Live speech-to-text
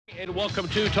And welcome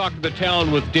to Talk to the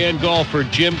Town with Dan Gall for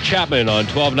Jim Chapman on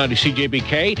 1290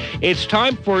 CJBK. It's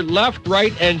time for Left,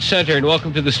 Right, and Center. And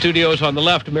welcome to the studios. On the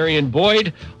left, Marion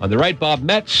Boyd. On the right, Bob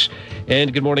Metz.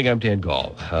 And good morning, I'm Dan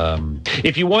Gall.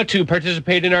 If you want to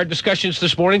participate in our discussions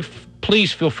this morning,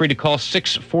 please feel free to call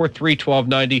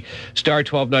 643-1290, star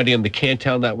 1290 on the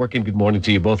Cantown Network. And good morning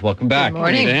to you both. Welcome back. Good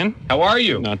morning, Dan. How are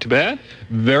you? Not too bad.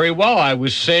 Very well. I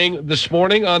was saying this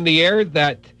morning on the air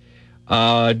that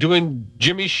doing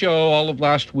Jimmy's show all of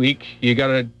last week, you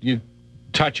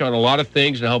touch on a lot of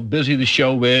things and how busy the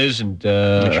show is and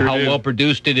how well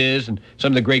produced it is and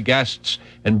some of the great guests.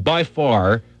 And by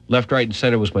far, Left, Right, and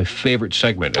Center was my favorite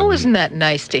segment. Oh, isn't that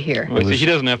nice to hear? Well, he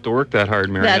doesn't have to work that hard,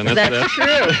 Marion. That's true.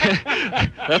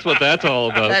 That's what that's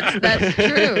all about. That's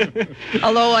true.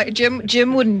 Although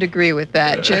Jim wouldn't agree with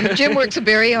that. Jim works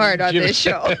very hard on this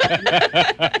show.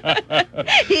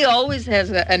 He always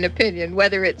has an opinion,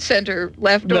 whether it's center,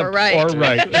 left, or right. Or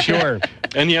right, sure.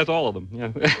 And he has all of them.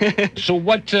 Yeah. So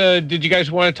what did you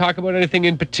guys want to talk about anything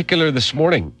in particular this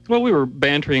morning? Well, we were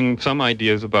bantering some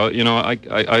ideas about,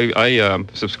 I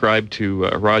subscribe to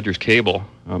Rogers Cable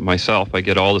myself. I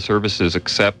get all the services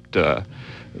except the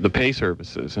pay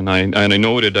services. And I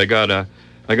noted I got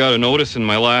a notice in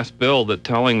my last bill that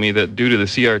telling me that due to the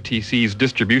CRTC's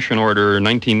distribution order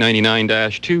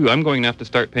 1999-2, I'm going to have to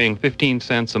start paying 15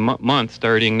 cents a month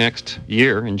starting next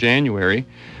year in January,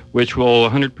 which will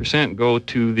 100% go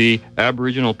to the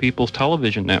Aboriginal People's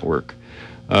Television Network,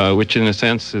 which in a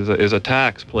sense is a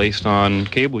tax placed on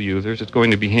cable users. It's going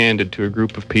to be handed to a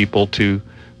group of people to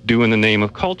do in the name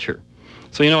of culture.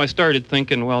 So, I started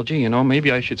thinking, well,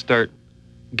 maybe I should start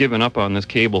giving up on this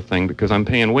cable thing because I'm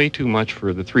paying way too much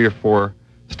for the 3 or 4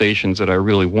 stations that I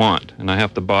really want, and I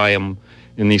have to buy them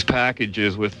in these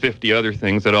packages with 50 other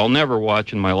things that I'll never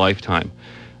watch in my lifetime.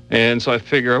 And so I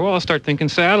figure, well, I'll start thinking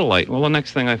satellite. Well, the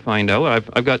next thing I find out,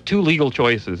 I've got 2 legal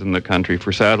choices in the country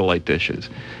for satellite dishes,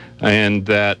 and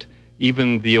that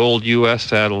even the old U.S.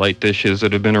 satellite dishes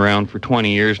that have been around for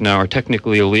 20 years now are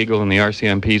technically illegal, and the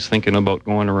RCMP's thinking about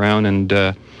going around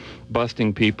and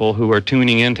busting people who are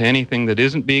tuning into anything that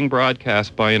isn't being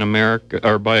broadcast by an American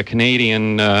or by a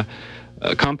Canadian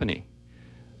company.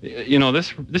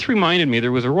 This reminded me,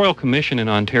 there was a Royal Commission in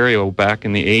Ontario back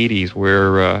in the 80s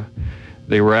where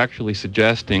they were actually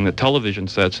suggesting that television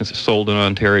sets sold in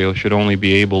Ontario should only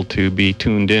be able to be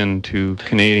tuned in to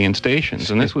Canadian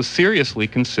stations. And this was seriously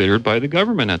considered by the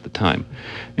government at the time.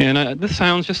 And this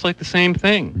sounds just like the same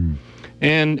thing.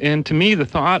 And to me, the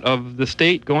thought of the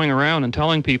state going around and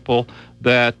telling people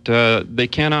that they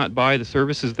cannot buy the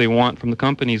services they want from the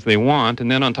companies they want, and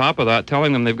then on top of that,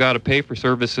 telling them they've got to pay for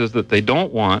services that they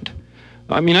don't want.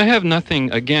 I mean, I have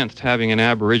nothing against having an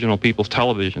Aboriginal People's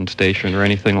Television station or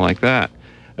anything like that,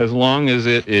 as long as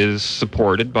it is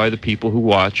supported by the people who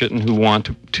watch it and who want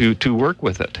to work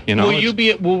with it.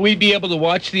 Will we be able to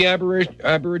watch the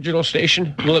Aboriginal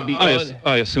station? Will it be on?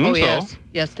 I assume so.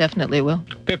 Yes, definitely will.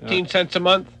 15 cents a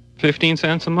month? 15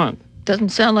 cents a month. Doesn't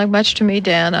sound like much to me,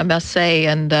 Dan, I must say.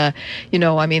 And,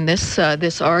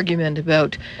 this argument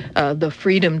about the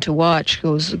freedom to watch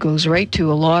goes right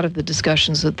to a lot of the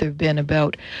discussions that there have been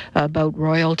about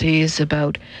royalties,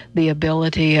 about the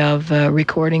ability of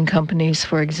recording companies,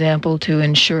 for example, to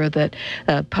ensure that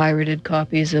pirated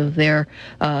copies of their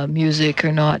music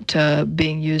are not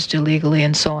being used illegally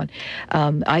and so on.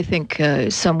 I think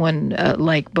someone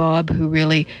like Bob, who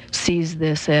really sees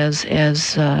this as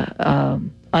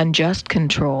unjust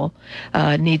control,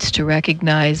 needs to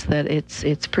recognize that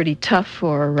it's pretty tough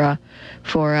for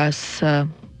us to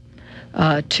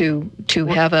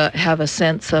have a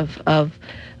sense of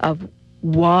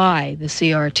why the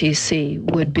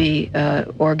CRTC would be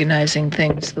organizing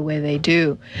things the way they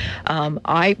do.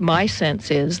 My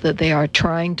sense is that they are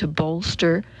trying to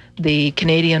bolster the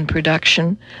Canadian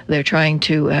production. They're trying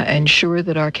to ensure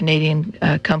that our Canadian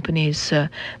companies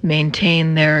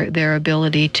maintain their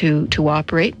ability to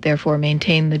operate, therefore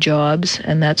maintain the jobs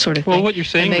and that sort of thing. Well, what you're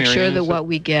saying, and make Marion, sure that what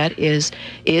we get is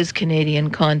Canadian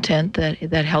content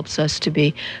that helps us to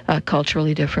be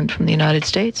culturally different from the United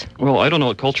States. Well, I don't know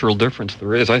what cultural difference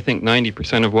there is. I think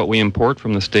 90% of what we import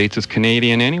from the States is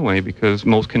Canadian anyway, because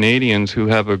most Canadians who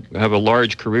have a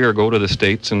large career go to the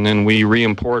States, and then we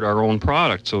re-import our own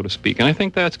product, so to speak. And I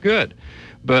think that's good.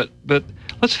 But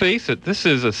let's face it, this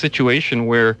is a situation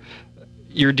where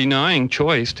you're denying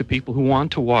choice to people who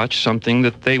want to watch something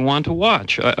that they want to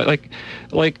watch.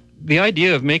 Like the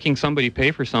idea of making somebody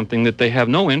pay for something that they have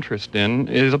no interest in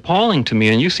is appalling to me,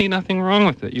 and you see nothing wrong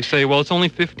with it. You say, well, it's only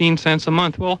 15 cents a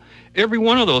month. Well, every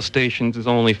one of those stations is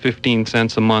only 15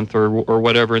 cents a month or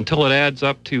whatever, until it adds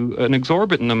up to an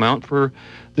exorbitant amount for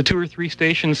the 2 or 3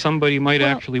 stations somebody might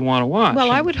actually want to watch.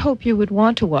 Well, I would hope you would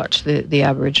want to watch the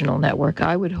Aboriginal Network.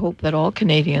 I would hope that all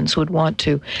Canadians would want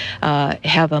to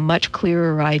have a much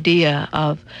clearer idea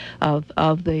of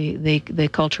the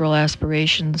cultural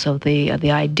aspirations, of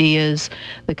the ideas,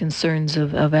 the concerns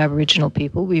of Aboriginal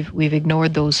people. We've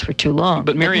ignored those for too long.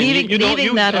 But Marion,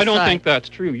 I don't think that's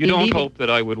true. You don't leaving, hope that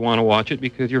I would want to watch it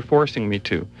because you're forcing me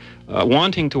to.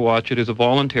 Wanting to watch it is a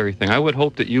voluntary thing. I would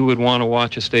hope that you would want to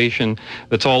watch a station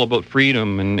that's all about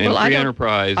freedom and free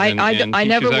enterprise. I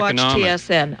never watched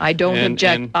TSN. I don't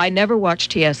object. I never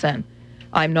watched TSN.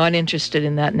 I'm not interested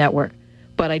in that network,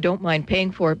 but I don't mind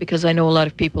paying for it because I know a lot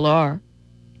of people are.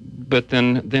 But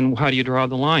then how do you draw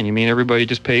the line? You mean everybody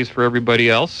just pays for everybody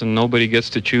else and nobody gets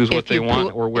to choose what they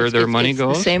want or where their money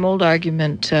goes? It's the same old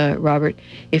argument, Robert.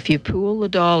 If you pool the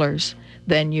dollars,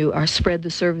 then you are spread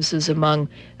the services among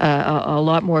a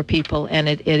lot more people, and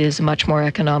it is much more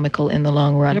economical in the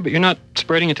long run. Yeah, but you're not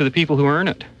spreading it to the people who earn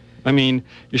it. I mean,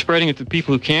 you're spreading it to the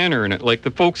people who can earn it, like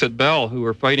the folks at Bell who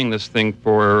are fighting this thing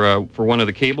for one of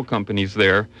the cable companies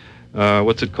there.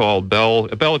 What's it called?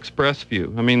 Bell Express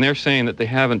View. I mean, they're saying that they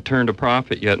haven't turned a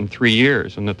profit yet in 3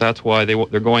 years, and that's why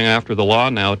they're going after the law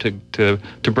now to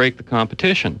break the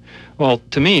competition. Well,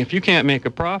 to me, if you can't make a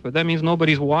profit, that means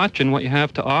nobody's watching what you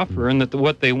have to offer, and that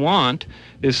what they want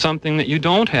is something that you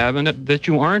don't have and that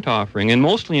you aren't offering. And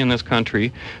mostly in this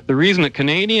country, the reason that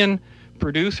Canadian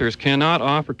producers cannot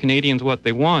offer Canadians what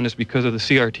they want is because of the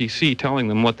CRTC telling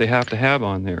them what they have to have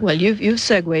on there. Well, you've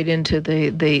segued into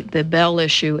the Bell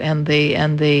issue and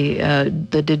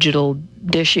the digital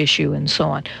dish issue and so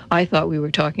on. I thought we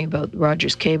were talking about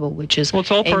Rogers Cable, which is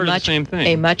it's all part of the same thing.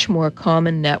 A much more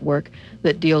common network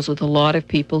that deals with a lot of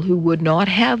people who would not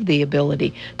have the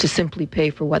ability to simply pay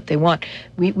for what they want.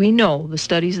 We know, the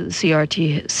studies that the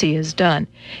CRTC has done,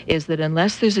 is that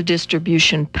unless there's a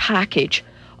distribution package,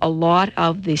 a lot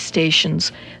of the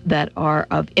stations that are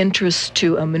of interest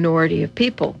to a minority of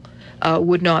people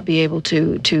would not be able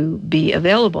to be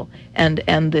available. And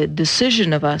the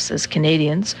decision of us as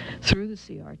Canadians through the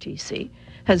CRTC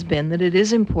has been that it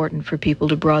is important for people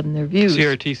to broaden their views.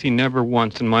 CRTC never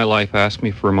once in my life asked me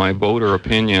for my vote or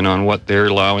opinion on what they're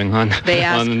allowing on they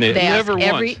ask, on the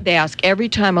they ask every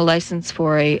time a license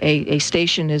for a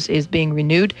station is being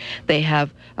renewed. They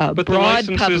have but the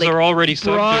licenses are already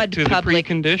subject to the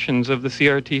preconditions of the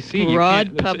CRTC.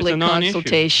 Broad public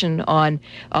consultation on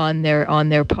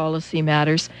their policy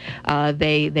matters.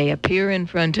 They appear in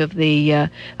front of the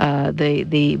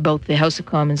both the House of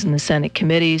Commons and the Senate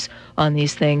committees on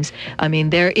these things. I mean,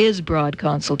 there is broad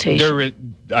consultation.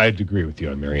 I'd agree with you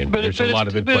on Marion. There's a lot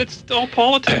of input. But it's all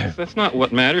politics. That's not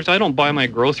what matters. I don't buy my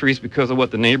groceries because of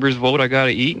what the neighbors vote I got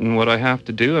to eat and what I have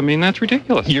to do. I mean, that's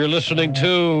ridiculous. You're listening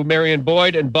to Marion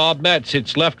Boyd and Bob Metz.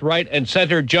 It's Left, Right, and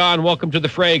Center. John, welcome to the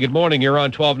fray. Good morning. You're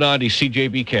on 1290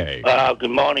 CJBK.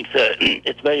 Good morning, sir.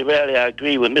 It's very rarely I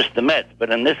agree with Mr. Metz,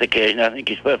 but on this occasion, I think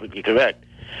he's perfectly correct.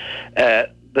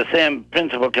 The same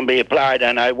principle can be applied,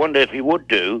 and I wonder if he would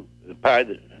apply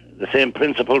the same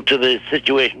principle to the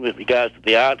situation with regards to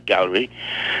the Art Gallery,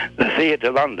 the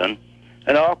Theatre London,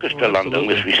 and Orchestra London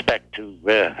with respect to,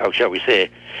 how shall we say,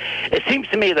 it seems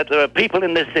to me that there are people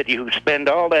in this city who spend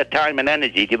all their time and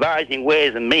energy devising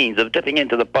ways and means of dipping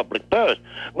into the public purse,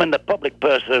 when the public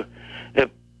purse,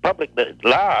 public at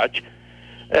large,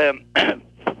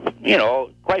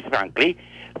 quite frankly,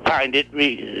 find it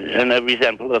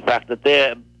resemble the fact that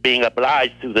they're being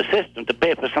obliged through the system to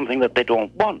pay for something that they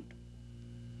don't want.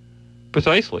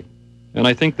 Precisely. And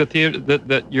I think that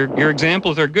your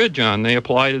examples are good, John. They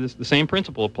apply to this. The same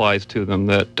principle applies to them.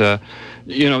 That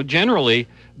generally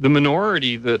the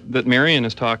minority that Marion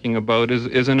is talking about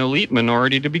is an elite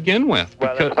minority to begin with.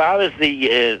 Well, as far as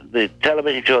the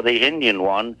television show, the Indian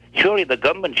one, surely the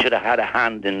government should have had a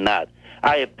hand in that.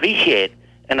 I appreciate,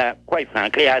 and quite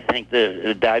frankly, I think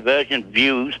the divergent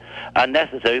views are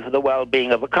necessary for the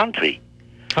well-being of a country.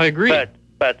 I agree.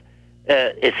 But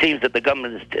it seems that the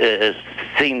government has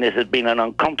seen this as being an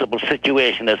uncomfortable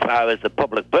situation as far as the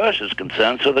public purse is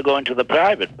concerned, so they're going to the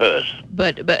private purse.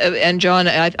 But John,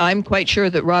 I'm quite sure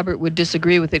that Robert would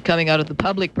disagree with it coming out of the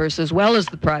public purse as well as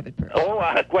the private purse. Oh,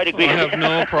 I quite agree. I have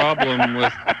no problem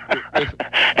with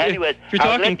Anyways, if you're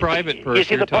talking private purse, you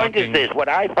see, the point is this. What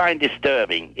I find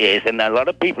disturbing is, and a lot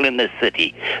of people in this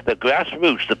city, the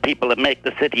grassroots, the people that make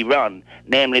the city run,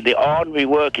 namely the ordinary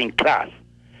working class,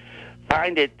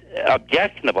 find it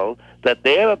objectionable that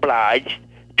they're obliged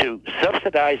to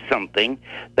subsidize something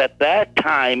that their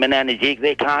time and energy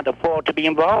they can't afford to be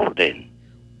involved in.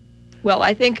 Well,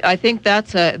 I think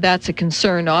that's a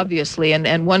concern, obviously,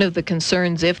 and one of the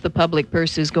concerns, if the public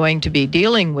purse is going to be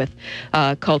dealing with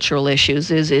cultural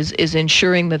issues, is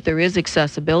ensuring that there is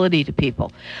accessibility to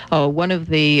people. One of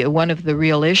the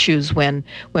real issues when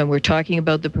we're talking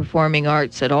about the performing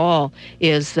arts at all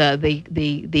is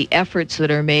the efforts that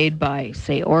are made by,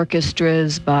 say,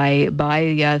 orchestras, by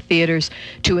theaters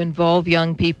to involve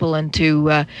young people and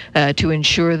to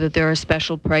ensure that there are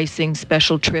special pricing,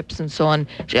 special trips, and so on.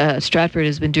 Stratford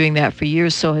has been doing that for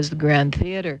years, so has the Grand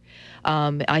Theatre.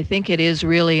 I think it is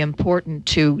really important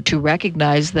to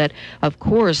recognize that, of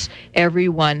course,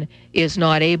 everyone is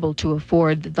not able to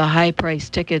afford the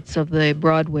high-priced tickets of the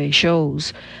Broadway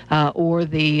shows or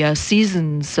the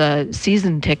season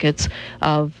tickets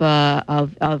of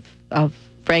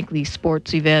frankly,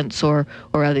 sports events or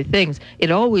other things. It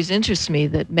always interests me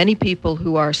that many people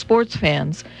who are sports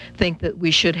fans think that we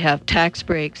should have tax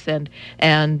breaks and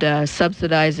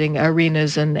subsidizing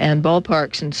arenas and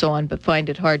ballparks and so on, but find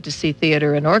it hard to see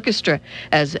theater and orchestra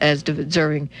as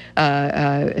deserving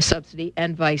subsidy,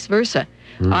 and vice versa.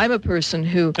 I'm a person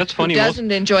who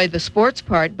doesn't enjoy the sports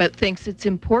part, but thinks it's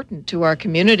important to our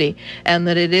community, and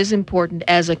that it is important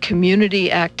as a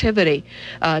community activity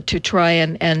to try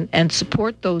and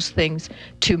support those things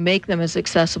to make them as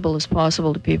accessible as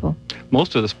possible to people.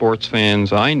 Most of the sports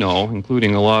fans I know,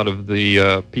 including a lot of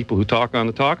the people who talk on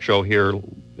the talk show here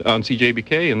on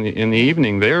CJBK in the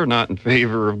evening, they're not in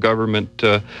favor of government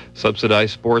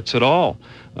subsidized sports at all.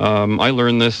 I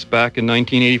learned this back in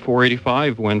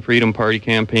 1984-85 when Freedom Party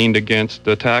campaigned against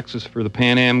the taxes for the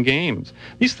Pan Am Games.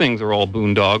 These things are all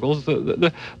boondoggles.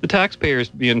 The taxpayers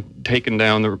being taken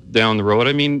down the road.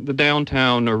 I mean, the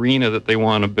downtown arena that they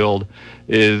want to build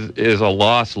is a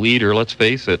loss leader. Let's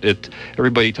face it.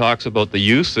 Everybody talks about the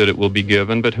use that it will be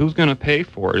given, but who's going to pay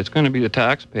for it? It's going to be the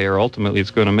taxpayer. Ultimately,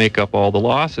 it's going to make up all the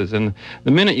losses. And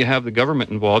the minute you have the government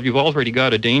involved, you've already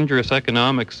got a dangerous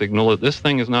economic signal that this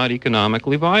thing is not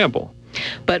economically viable.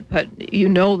 But you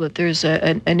know that there's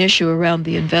an issue around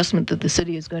the investment that the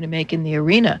city is going to make in the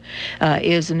arena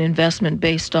is an investment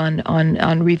based on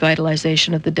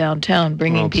revitalization of the downtown,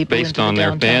 bringing people into the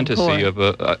downtown based on their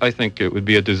fantasy core. I think it would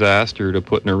be a disaster to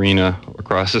put an arena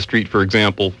across the street, for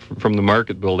example, from the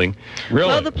Market Building. Really?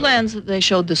 Well, the plans that they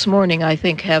showed this morning, I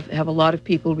think, have a lot of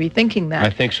people rethinking that.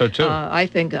 I think so too. I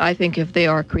think if they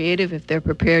are creative, if they're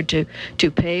prepared to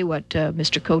pay what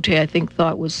Mr. Cote, I think,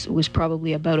 thought was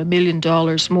probably about $1 million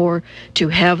more to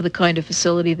have the kind of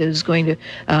facility that is going to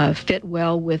fit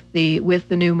well with the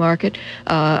new market.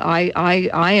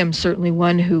 I am certainly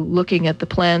one who, looking at the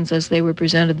plans as they were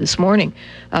presented this morning,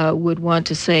 would want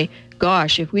to say,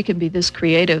 gosh, if we can be this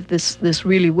creative, this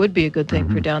really would be a good thing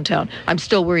for downtown. I'm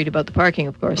still worried about the parking,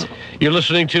 of course. You're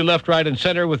listening to Left, Right, and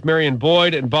Center with Marion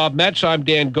Boyd and Bob Metz. I'm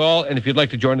Dan Gall, and if you'd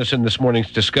like to join us in this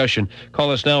morning's discussion,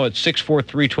 call us now at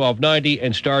 643-1290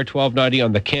 and star 1290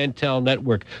 on the Cantel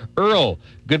Network. Earl,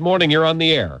 good morning. You're on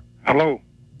the air. Hello.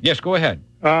 Yes, go ahead.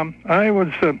 I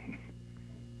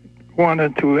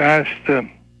wanted to ask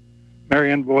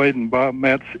Marion Boyd and Bob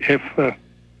Metz if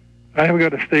I have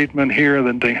got a statement here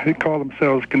that they call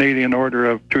themselves Canadian Order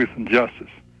of Truth and Justice,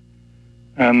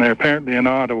 and they're apparently in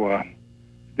Ottawa.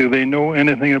 Do they know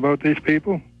anything about these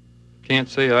people? Can't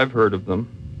say I've heard of them.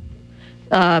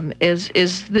 Is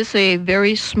this a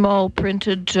very small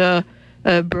printed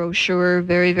brochure,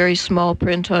 very, very small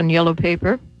print on yellow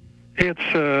paper? It's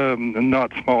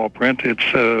not small print. It's,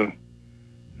 it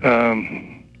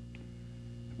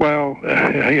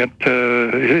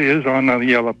is on the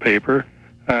yellow paper.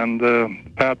 And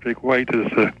Patrick White is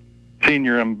the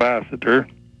senior ambassador,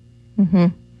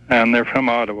 and they're from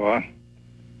Ottawa.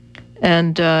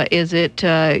 And is it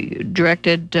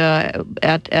directed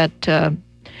at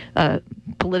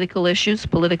political issues,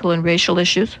 political and racial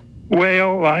issues?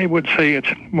 Well, I would say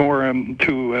it's more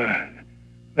to,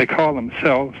 they call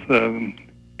themselves the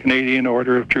Canadian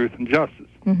Order of Truth and Justice.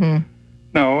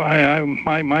 No,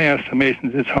 my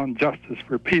estimation is it's on justice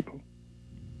for people.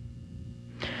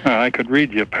 I could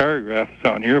read you a paragraph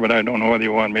that's on here, but I don't know whether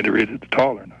you want me to read it at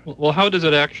all or not. Well, how does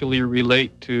it actually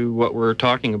relate to what we're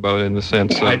talking about in the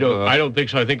sense of... I don't think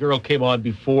so. I think Earl came on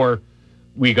before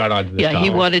we got onto this topic.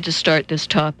 He wanted to start this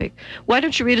topic. Why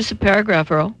don't you read us a paragraph,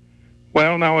 Earl?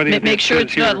 Well, now it is... Make sure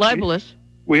it's not libelous.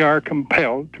 We are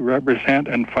compelled to represent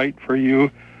and fight for you.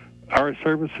 Our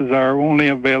services are only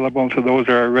available to those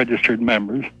who are registered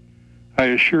members. I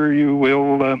assure you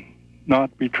will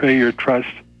not betray your trust.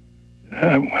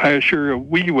 I assure you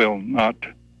we will not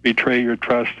betray your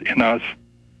trust in us.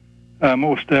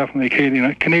 Most definitely,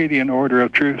 Canadian Order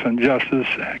of Truth and Justice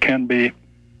can be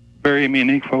very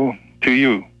meaningful to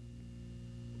you.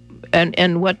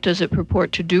 And what does it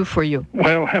purport to do for you?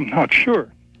 Well, I'm not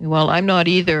sure. Well, I'm not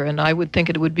either, and I would think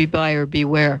it would be buyer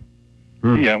beware.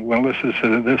 Yeah, well, this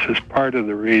is part of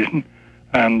the reason,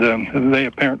 and they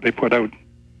apparently put out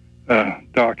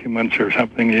documents or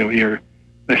something.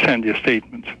 They send you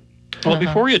statements. Well,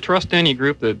 before you trust any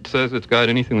group that says it's got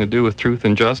anything to do with truth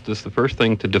and justice, the first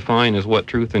thing to define is what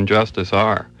truth and justice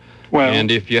are. Well,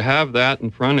 and if you have that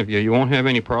in front of you, you won't have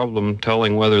any problem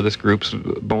telling whether this group's a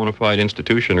bona fide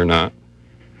institution or not.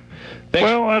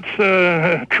 Well,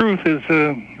 that's truth is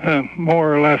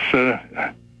more or less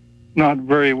not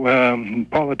very.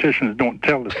 Politicians don't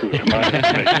tell the truth. In my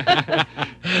estimation.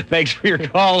 Thanks for your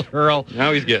call, Earl.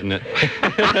 Now he's getting it.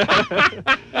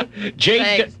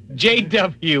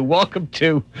 JW, welcome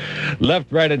to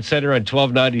Left, Right, and Center on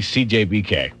 1290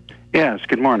 CJBK. Yes,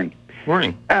 good morning.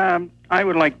 Morning. I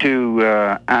would like to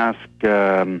ask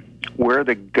where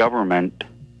the government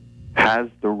has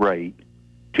the right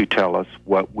to tell us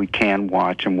what we can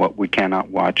watch and what we cannot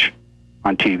watch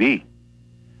on TV.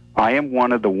 I am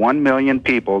one of the 1 million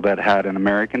people that had an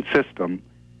American system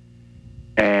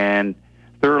and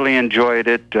thoroughly enjoyed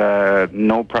it.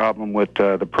 No problem with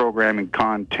the programming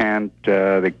content.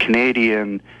 The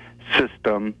Canadian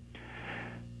system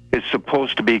is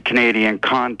supposed to be Canadian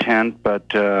content, but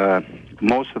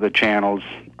most of the channels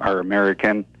are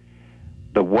American.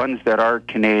 The ones that are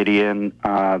Canadian,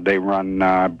 they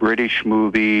run British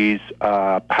movies,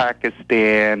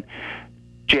 Pakistan,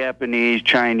 Japanese,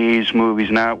 Chinese movies.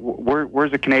 Now,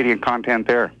 where's the Canadian content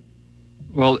there?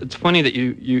 Well, it's funny that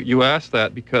you asked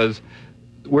that, because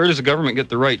where does the government get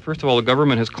the right? First of all, the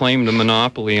government has claimed a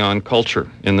monopoly on culture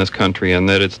in this country, and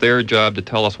that it's their job to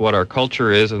tell us what our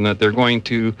culture is, and that they're going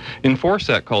to enforce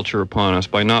that culture upon us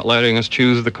by not letting us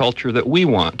choose the culture that we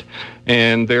want.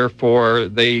 And therefore,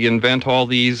 they invent all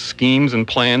these schemes and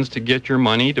plans to get your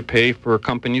money to pay for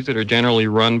companies that are generally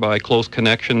run by close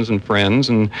connections and friends,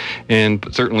 and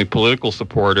certainly political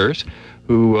supporters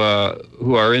who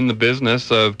are in the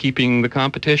business of keeping the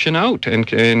competition out and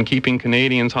keeping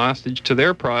Canadians hostage to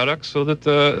their products so that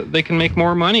they can make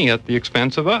more money at the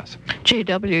expense of us.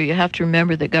 JW, you have to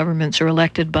remember that governments are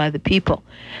elected by the people,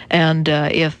 and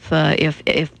if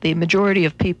the majority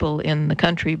of people in the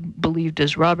country believed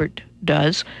as Robert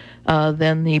does,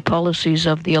 then the policies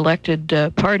of the elected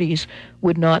parties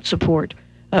would not support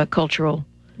cultural.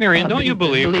 Marion, don't you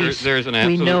believe there's an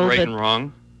absolute right and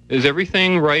wrong? Is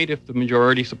everything right if the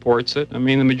majority supports it? I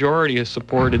mean, the majority has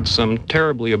supported some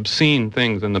terribly obscene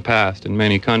things in the past in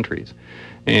many countries.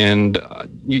 And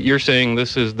you're saying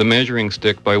this is the measuring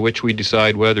stick by which we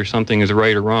decide whether something is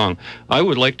right or wrong. I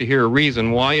would like to hear a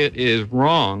reason why it is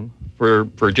wrong for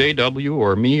JW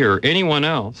or me or anyone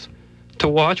else to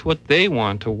watch what they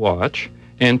want to watch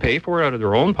and pay for it out of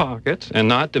their own pockets and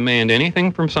not demand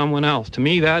anything from someone else. To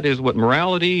me, that is what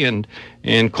morality and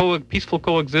peaceful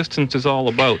coexistence is all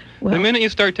about. Well, the minute you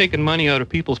start taking money out of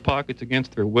people's pockets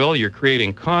against their will, you're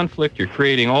creating conflict, you're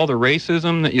creating all the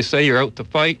racism that you say you're out to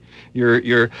fight.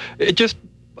 I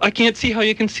can't see how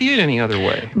you can see it any other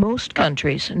way. Most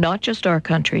countries, not just our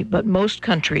country, but most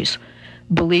countries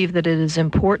believe that it is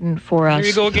important for us. There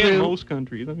you go again, most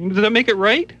countries. I mean, does that make it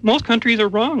right? Most countries are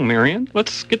wrong, Marion.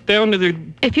 Let's get down to the...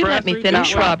 If you let me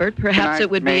finish, Robert, perhaps it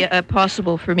would be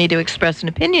possible for me to express an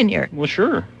opinion here. Well,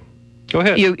 sure. Go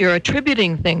ahead. You're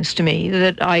attributing things to me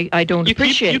that I don't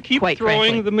appreciate, you keep quite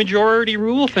throwing frankly. the majority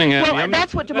rule thing at me. Well,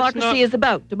 that's what democracy is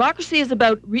about. Democracy is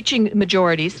about reaching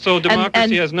majorities. So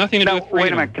democracy has nothing to do with freedom.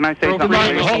 Wait a minute, can I say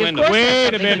something?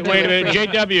 Wait a minute.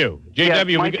 JW.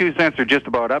 Yes, my 2 cents are just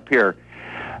about up here.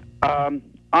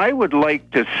 I would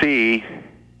like to see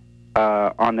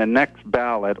on the next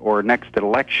ballot or next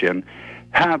election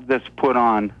have this put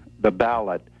on the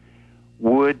ballot.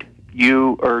 Would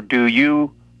you or do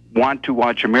you want to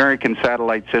watch American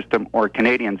satellite system or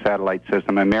Canadian satellite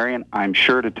system? And Marion, I'm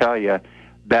sure to tell you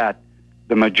that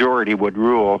the majority would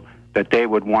rule that they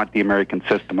would want the American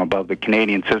system above the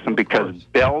Canadian system, because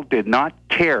Bell did not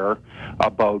care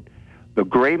about the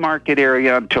gray market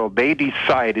area until they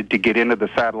decided to get into the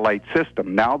satellite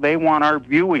system. Now they want our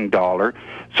viewing dollar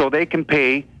so they can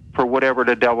pay for whatever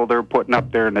the devil they're putting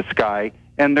up there in the sky,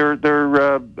 and their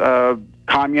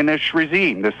communist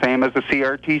regime, the same as the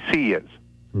CRTC is.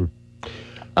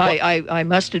 I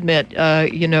must admit,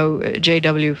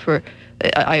 JW,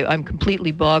 I'm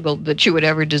completely boggled that you would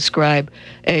ever describe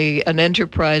an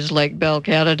enterprise like Bell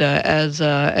Canada as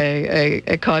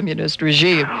a communist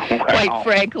regime. Well, quite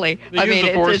frankly, I mean,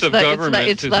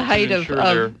 it's the height of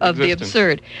the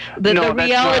absurd. The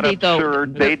reality, that's not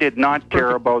absurd. They did not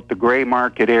care about the gray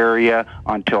market area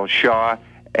until Shaw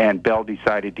and Bell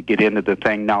decided to get into the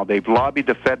thing. Now they've lobbied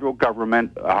the federal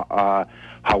government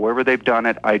However they've done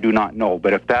it, I do not know.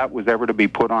 But if that was ever to be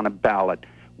put on a ballot,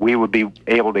 we would be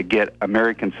able to get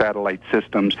American satellite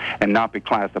systems and not be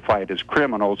classified as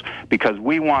criminals, because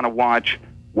we want to watch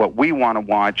what we want to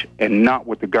watch and not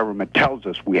what the government tells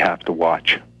us we have to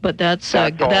watch. But that's all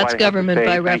I have to government say.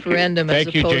 by Thank referendum you. as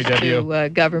Thank you, opposed JW. to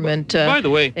government By the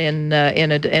way, in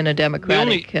a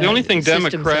democratic the only thing system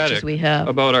such democratic as we have.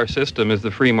 about our system is the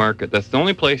free market. That's the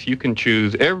only place you can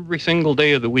choose every single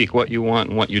day of the week what you want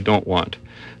and what you don't want.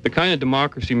 The kind of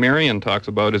democracy Marion talks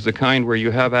about is the kind where you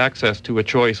have access to a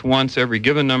choice once every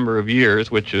given number of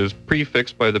years, which is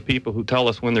prefixed by the people who tell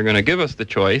us when they're going to give us the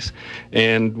choice,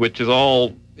 and which is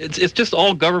all, it's just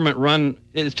all government run.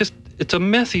 It's a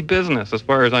messy business as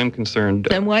far as I'm concerned.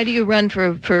 Then why do you run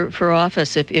for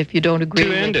office if you don't agree To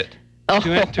with end it. Oh.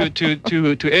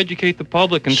 To educate the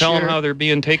public and tell them Sure. how they're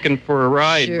being taken for a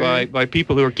ride Sure. by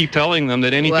people who keep telling them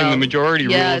that anything the majority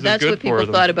rules is good for them. Yeah, that's what people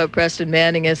thought about Preston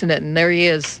Manning, isn't it? And there he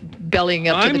is, bellying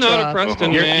up to I'm the not top. a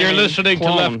Preston You're Manning listening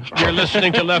clone. to left. You're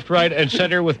listening to Left, Right, and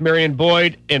Center with Marion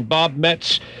Boyd and Bob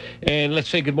Metz. And let's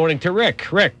say good morning to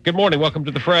Rick. Rick, good morning. Welcome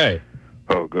to the fray.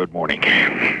 Oh, good morning.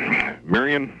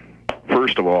 Marion,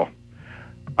 first of all,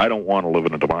 I don't want to live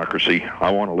in a democracy. I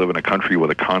want to live in a country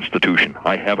with a constitution.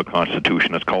 I have a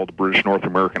constitution. It's called the British North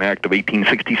American Act of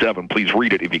 1867. Please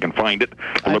read it if you can find it. The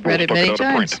I've Liberals read it took many out of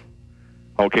times. print.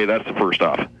 Okay, that's the first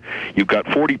off. You've got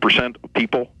 40% of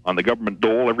people on the government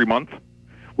dole every month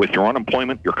with your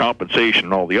unemployment, your compensation,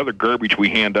 and all the other garbage we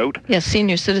hand out. Yes,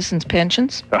 senior citizens'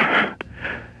 pensions.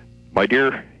 My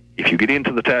dear, if you get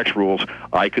into the tax rules,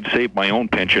 I could save my own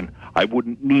pension. I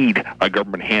wouldn't need a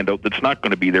government handout that's not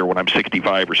going to be there when I'm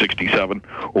 65 or 67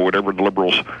 or whatever the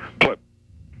Liberals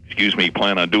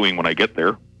plan on doing when I get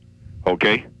there.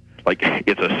 Okay? Like,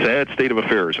 it's a sad state of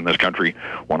affairs in this country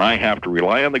when I have to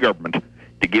rely on the government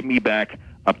to give me back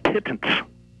a pittance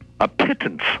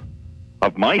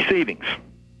of my savings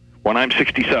when I'm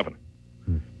 67.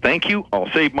 Thank you.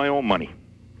 I'll save my own money.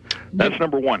 That's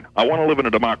number one. I want to live in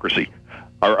a democracy.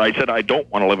 Or I said I don't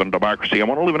want to live in a democracy. I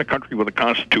want to live in a country with a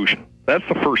constitution. That's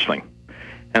the first thing.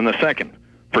 And the second,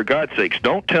 for God's sakes,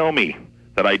 don't tell me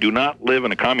that I do not live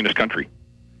in a communist country.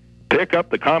 Pick up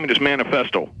the Communist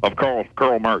Manifesto of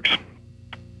Karl Marx.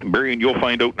 Marion, you'll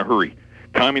find out in a hurry.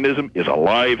 Communism is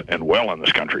alive and well in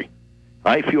this country.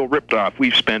 I feel ripped off.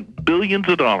 We've spent billions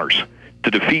of dollars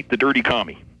to defeat the dirty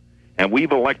commie. And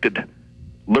we've elected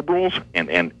liberals and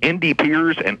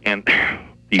NDPers and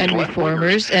these And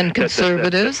reformers and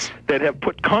conservatives. that have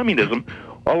put communism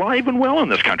alive and well in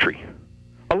this country.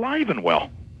 Alive and well.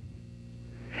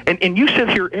 And you sit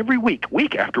here every week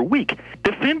after week,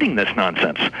 defending this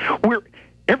nonsense. Where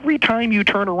every time you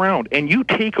turn around and you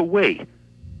take away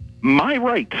my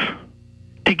rights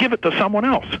to give it to someone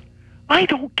else, I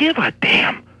don't give a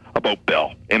damn about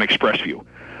Bell and ExpressView.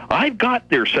 I've got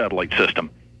their satellite system.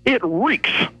 It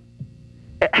reeks.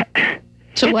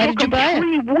 So why did you buy it?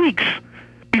 3 weeks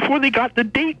before they got the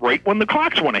date right when the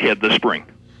clocks went ahead this spring.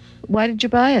 Why did you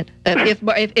buy it? If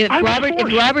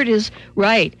Robert is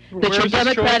right that Where's your his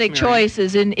democratic choice,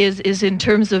 choice is in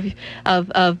terms of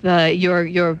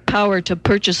your power to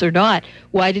purchase or not,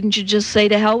 why didn't you just say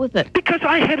to hell with it? Because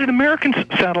I had an American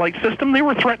satellite system they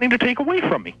were threatening to take away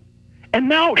from me. And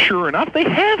now, sure enough, they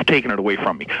have taken it away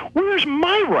from me. Where's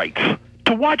my rights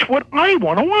to watch what I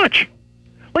want to watch?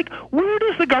 Like, where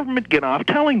does the government get off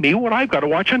telling me what I've got to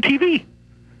watch on TV?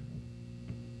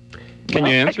 Can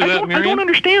you answer that, I Marion? don't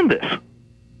understand this.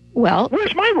 Well,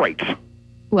 Where's my rights?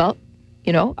 Well,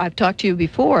 I've talked to you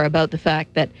before about the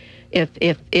fact that if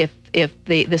the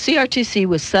CRTC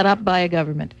was set up by a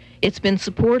government, it's been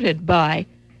supported by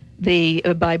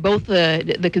both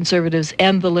the Conservatives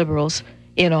and the Liberals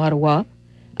in Ottawa.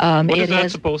 What is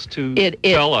that supposed to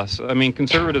tell us? I mean,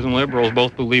 Conservatives and Liberals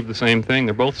both believe the same thing.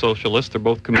 They're both socialists. They're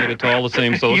both committed to all the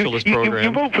same socialist programs.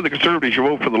 You vote for the Conservatives, you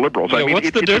vote for the Liberals. Yeah, I mean, what's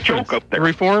the it's difference? a joke up there. The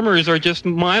Reformers are just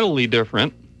mildly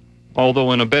different,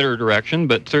 although in a better direction,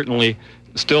 but certainly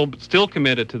still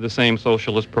committed to the same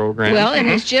socialist program. Well, and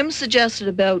as Jim suggested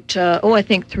about, I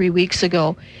think 3 weeks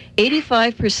ago,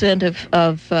 85%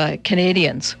 of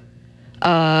Canadians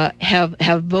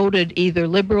have voted either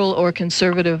Liberal or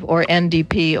Conservative or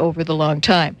NDP over the long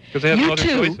time. Because they have other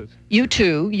choices.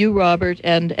 You, Robert,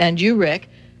 and you, Rick,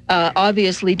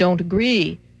 obviously don't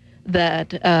agree that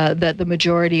the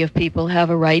majority of people have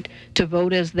a right to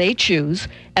vote as they choose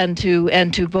and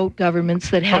to vote governments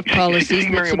that have policies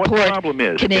that Marion, what the problem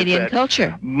support is Canadian that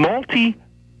culture.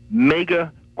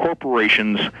 Mega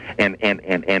corporations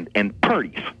and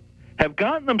parties have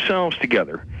gotten themselves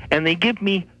together, and they give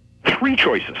me 3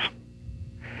 choices.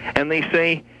 And they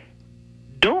say,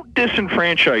 don't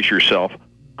disenfranchise yourself.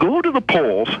 Go to the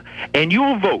polls, and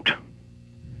you'll vote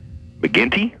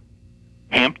McGuinty,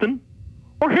 Hampton,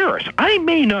 or Harris. I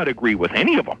may not agree with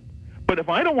any of them, but if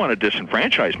I don't want to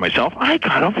disenfranchise myself, I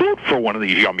gotta vote for one of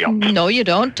these yum-yums. No, you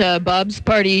don't. Bob's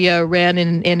party ran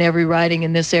in every riding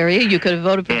in this area. You could have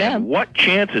voted for them. What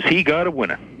chance has he got of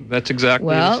winning? That's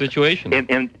exactly the situation.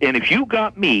 And if you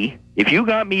got me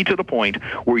to the point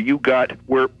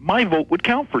where my vote would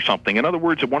count for something. In other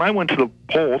words, when I went to the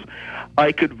polls,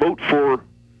 I could vote for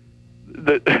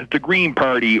the Green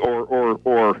Party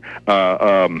or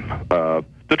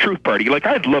the Truth Party. Like,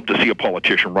 I'd love to see a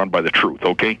politician run by the Truth,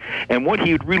 okay? And what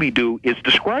he would really do is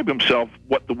describe himself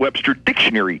what the Webster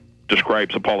Dictionary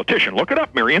describes a politician. Look it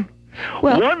up, Marion.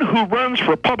 One who runs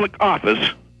for public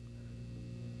office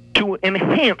to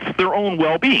enhance their own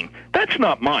well-being. That's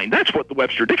not mine. That's what the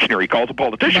Webster Dictionary calls a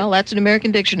politician. Well, that's an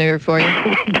American dictionary for you.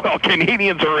 Well,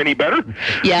 Canadians are any better?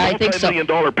 Yeah, I think so.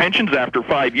 $multi-million pensions after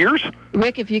 5 years?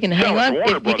 Rick, if you can hang on,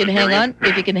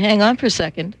 if you can hang on for a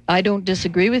second, I don't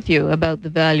disagree with you about the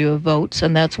value of votes,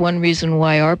 and that's one reason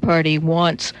why our party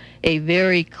wants a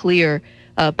very clear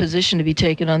position to be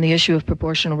taken on the issue of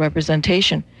proportional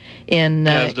representation in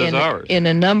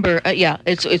a number.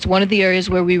 It's one of the areas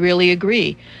where we really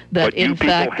agree that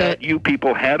but you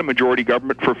people had a majority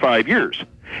government for 5 years,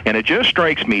 and it just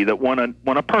strikes me that when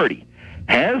a party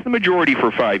has the majority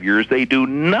for 5 years, they do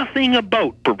nothing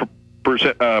about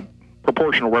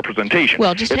proportional representation.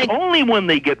 Well, it's only when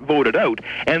they get voted out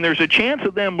and there's a chance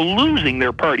of them losing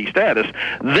their party status,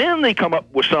 then they come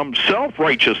up with some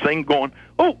self-righteous thing going,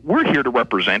 oh, we're here to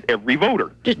represent every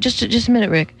voter. Just a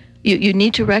minute, Rick. You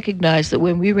need to recognize that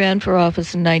when we ran for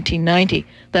office in 1990,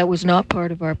 that was not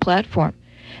part of our platform.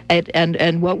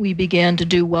 And what we began to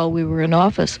do while we were in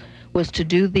office was to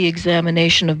do the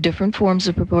examination of different forms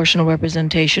of proportional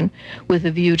representation with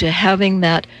a view to having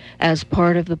that as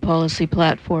part of the policy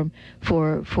platform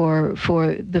for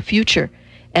the future.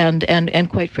 And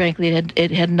quite frankly,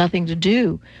 it had nothing to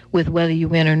do with whether you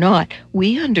win or not.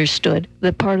 We understood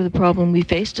that part of the problem we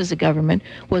faced as a government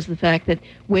was the fact that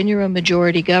when you're a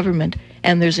majority government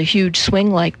and there's a huge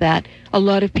swing like that, a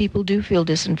lot of people do feel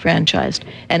disenfranchised,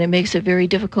 and it makes it very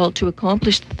difficult to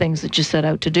accomplish the things that you set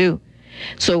out to do.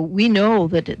 So we know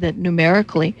that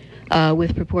numerically,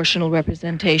 with proportional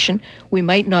representation, we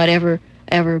might not ever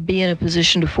be in a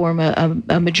position to form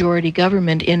a majority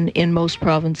government in most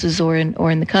provinces or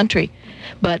in the country,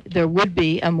 but there would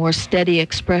be a more steady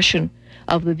expression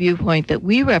of the viewpoint that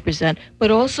we represent,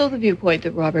 but also the viewpoint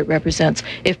that Robert represents,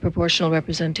 if proportional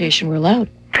representation were allowed.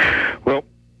 Well,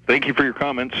 thank you for your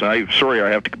comments. I'm sorry I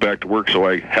have to get back to work, so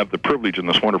I have the privilege in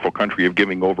this wonderful country of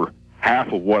giving over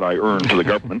half of what I earn to the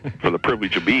government for the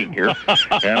privilege of being here,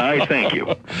 and I thank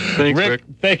you. Thanks, Rick.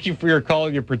 Thank you for your call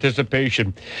and your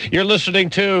participation. You're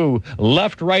listening to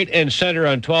Left, Right, and Center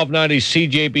on 1290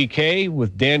 CJBK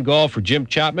with Dan Gall for Jim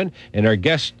Chapman, and our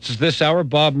guests this hour,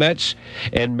 Bob Metz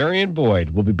and Marion Boyd.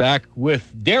 We'll be back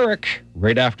with Derek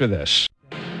right after this.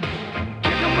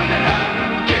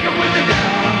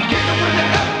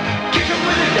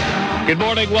 Good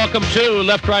morning. Welcome to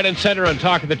Left, Right, and Center on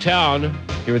Talk of the Town.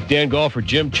 Here with Dan Gall for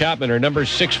Jim Chapman. Our number is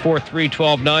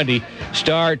 643-1290,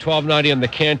 star 1290 on the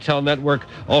Cantel Network.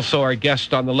 Also our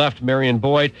guest on the left, Marion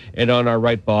Boyd, and on our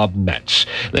right, Bob Metz.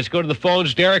 Let's go to the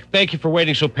phones. Derek, thank you for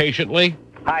waiting so patiently.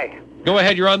 Hi. Go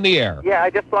ahead. You're on the air. Yeah, I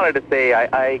just wanted to say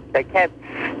I can't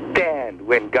stand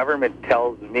when government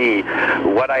tells me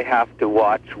what I have to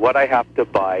watch, what I have to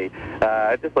buy,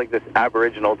 just like this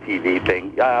Aboriginal TV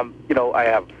thing. I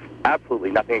have absolutely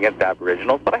nothing against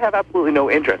Aboriginals, but I have absolutely no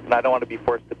interest, and I don't want to be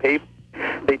forced to pay.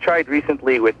 They tried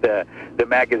recently with the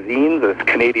magazines, this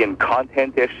Canadian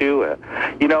content issue.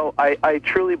 I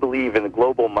truly believe in the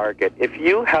global market. If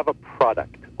you have a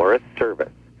product or a service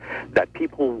that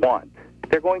people want,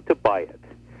 they're going to buy it.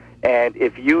 And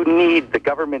if you need the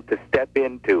government to step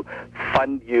in to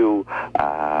fund you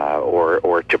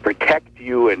or to protect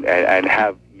you and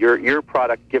have your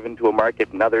product given to a market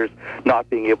and others not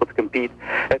being able to compete,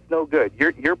 it's no good.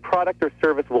 Your product or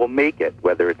service will make it,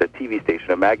 whether it's a TV station,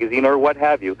 a magazine, or what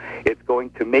have you. It's going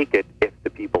to make it if the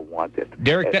people want it.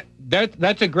 Derek,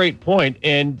 that's a great point.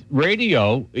 And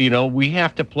radio, we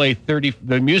have to play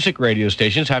the music radio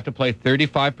stations have to play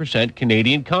 35%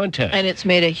 Canadian content. And it's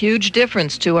made a huge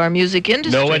difference to our music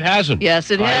industry. No, it hasn't. Yes,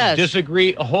 it has. I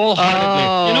disagree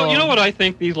wholeheartedly. You know what I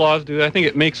think these laws do? I think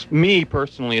it makes me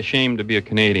personally ashamed to be a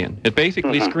Canadian. It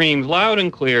basically screams loud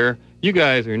and clear, you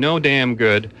guys are no damn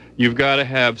good. You've got to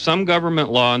have some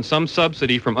government law and some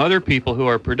subsidy from other people who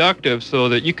are productive so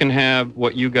that you can have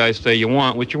what you guys say you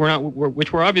want, which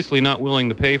we're obviously not willing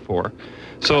to pay for.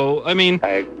 So, I mean,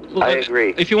 I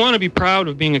agree. If you want to be proud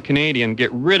of being a Canadian,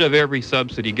 get rid of every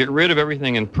subsidy, get rid of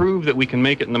everything, and prove that we can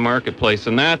make it in the marketplace,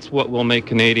 and that's what will make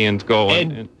Canadians go.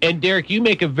 And Derek, you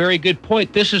make a very good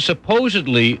point. This is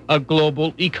supposedly a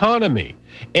global economy.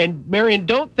 And Marion,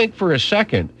 don't think for a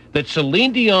second that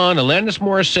Celine Dion, Alanis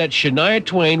Morissette, Shania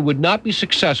Twain would not be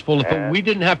successful if we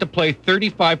didn't have to play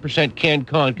 35%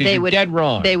 CanCon, because you're dead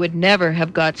wrong. They would never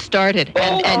have got started.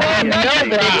 And you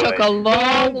know that it took a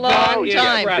long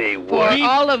time for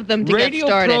all of them to get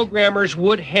started. Radio programmers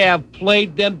would have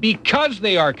played them because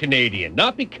they are Canadian,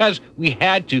 not because we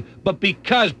had to, but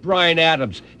because Bryan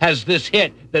Adams has this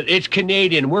hit that it's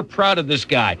Canadian. We're proud of this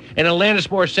guy. And Alanis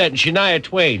Morissette and Shania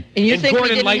Twain and you and think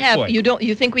Gordon Lightfoot.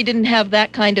 You think we didn't have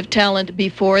that kind of talent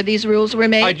before these rules were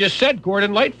made? I just said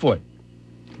Gordon Lightfoot.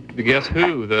 The Guess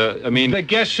Who? The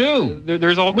Guess Who?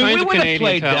 There's all kinds of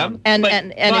Canadian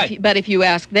talent. But if you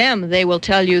ask them, they will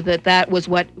tell you that was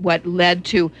what led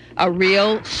to a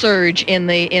real surge in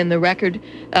the record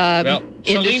industry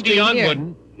Celine Dion here.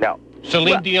 wouldn't. No.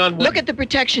 Celine Dion wouldn't. Look at the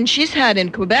protection she's had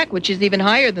in Quebec, which is even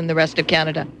higher than the rest of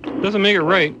Canada. Doesn't make it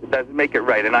right. It doesn't make it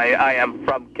right, and I am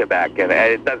from Quebec, and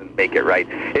it doesn't make it right.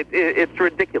 It's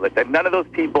ridiculous, and none of those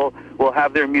people will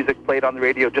have their music played on the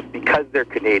radio just because they're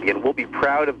Canadian. We'll be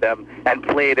proud of them and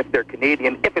play it if they're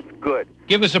Canadian, if it's good.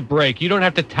 Give us a break. You don't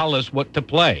have to tell us what to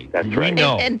play. That's right. We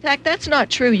know. In fact, that's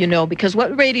not true, because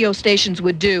what radio stations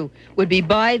would do would be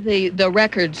buy the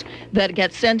records that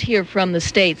get sent here from the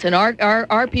States, and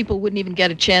our people wouldn't even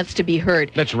get a chance to be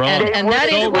heard. That's wrong. And that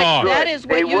is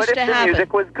what used to happen. The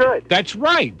music was good. That's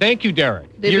right. Thank you,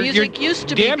 Derek. The music used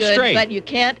to be good, straight. but you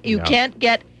can't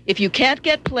get. If you can't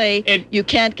get play, you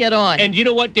can't get on. And you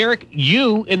know what, Derek?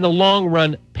 You, in the long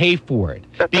run, pay for it.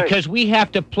 That's because we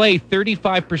have to play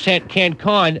 35%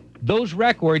 CanCon. Those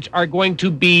records are going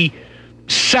to be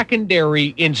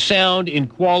secondary in sound, in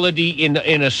quality, in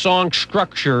a song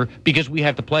structure, because we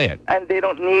have to play it. And they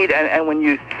don't need, and when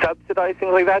you subsidize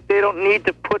things like that, they don't need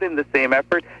to put in the same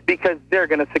effort because they're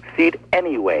going to succeed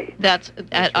anyway. That's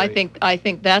right. I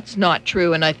think that's not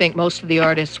true, and I think most of the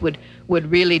artists would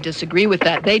really disagree with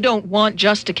that. They don't want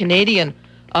just a Canadian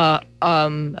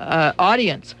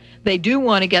audience. They do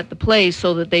want to get the plays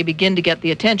so that they begin to get the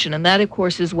attention, and that, of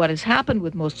course, is what has happened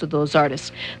with most of those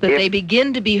artists, that they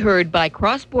begin to be heard by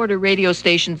cross-border radio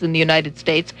stations in the United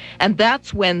States, and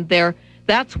that's when their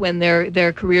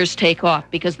careers take off,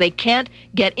 because they can't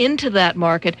get into that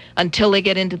market until they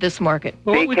get into this market.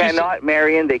 They cannot,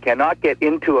 Marion, they cannot get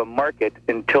into a market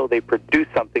until they produce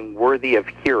something worthy of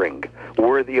hearing,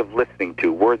 worthy of listening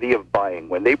to, worthy of buying.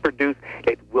 When they produce,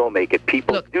 it will make it.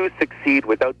 People do succeed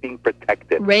without being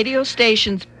protected. Radio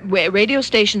stations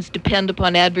depend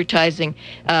upon advertising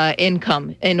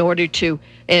income in order to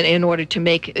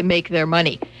make their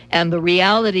money. And the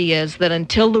reality is that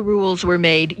until the rules were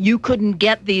made, you couldn't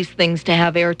get these things to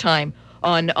have airtime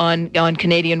on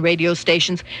Canadian radio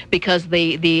stations, because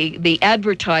the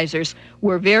advertisers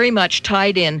were very much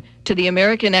tied in to the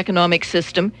American economic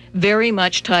system, very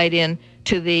much tied in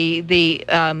to the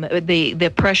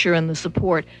pressure and the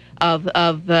support of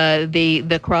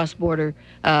the cross-border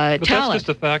But talent. that's just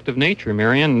a fact of nature,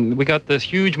 Marion. We got this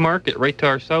huge market right to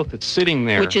our south that's sitting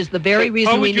there. Which is the very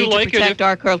reason we need to protect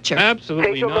our culture.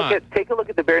 Absolutely not. Take a look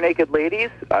at the Bare Naked Ladies,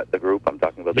 the group. I'm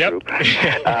talking about the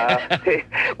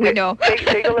group. We know.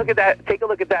 Take a look at that. Take a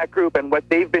look at that group and what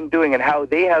they've been doing and how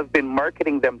they have been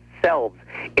marketing themselves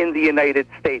in the United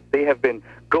States. They have been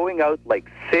going out like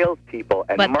salespeople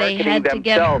and marketing themselves. But they had to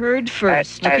get heard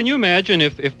first. Can you imagine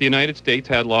if the United States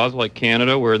had laws like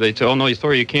Canada where they say, oh, no,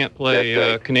 sorry, you can't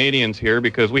play Canadians here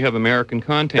because we have American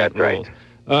content rules.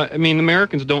 I mean,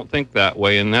 Americans don't think that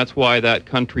way, and that's why that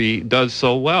country does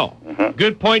so well. Mm-hmm.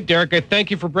 Good point, Derek. I thank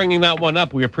you for bringing that one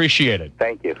up. We appreciate it.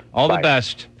 Thank you. All Bye. the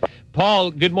best. Paul,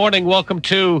 good morning. Welcome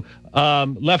to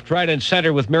Left, Right, and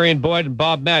Center with Marion Boyd and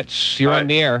Bob Metz. You're on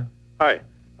the air. Hi.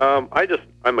 I'm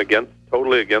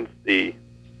totally against the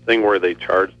thing where they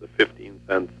charge the 15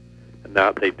 cents and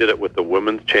that they did it with the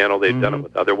women's channel. They've done it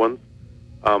with other ones.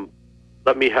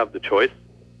 Let me have the choice.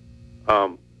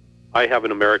 I have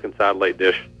an American satellite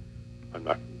dish.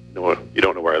 You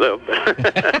don't know where I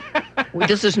live.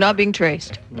 This is not being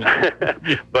traced.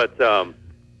 But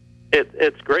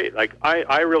it's great. Like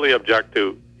I really object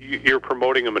to you're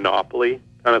promoting a monopoly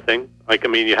kind of thing. Like, I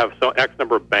mean, you have X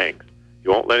number of banks.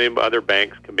 You won't let any other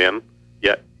banks come in,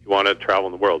 yet you want to travel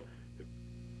in the world.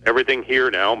 Everything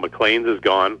here now, Maclean's is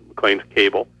gone, Maclean's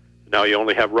cable. Now you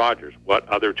only have Rogers. What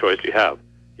other choice do you have?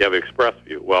 You have Express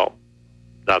View. Well,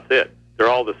 That's it. They're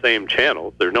all the same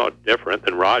channels. They're not different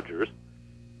than Rogers.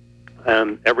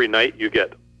 And every night you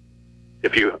get,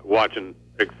 if you're watching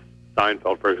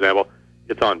Seinfeld, for example,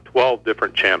 it's on 12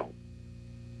 different channels.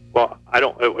 Well,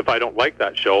 if I don't like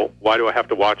that show, why do I have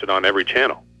to watch it on every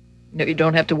channel? No, you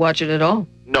don't have to watch it at all.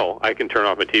 No, I can turn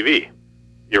off my TV.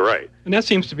 You're right. And that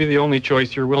seems to be the only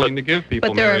choice you're willing to give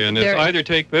people, Marion, is either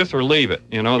take this or leave it.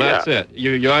 That's it.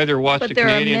 You either watch the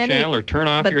Canadian channel or turn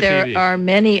off your TV. But there are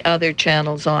many other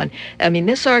channels on. I mean,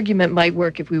 this argument might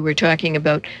work if we were talking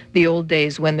about the old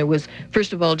days when there was,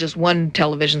 first of all, just one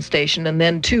television station and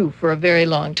then two for a very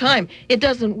long time. It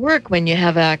doesn't work when you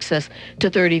have access to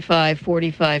 35,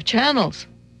 45 channels.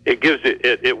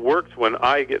 It works when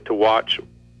I get to watch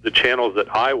the channels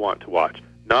that I want to watch,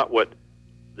 not what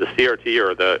the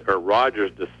CRT or Rogers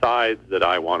decides that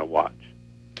I want to watch.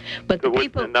 But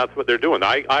and that's what they're doing.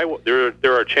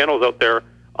 There are channels out there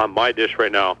on my dish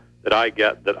right now that I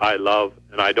get that I love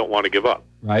and I don't want to give up.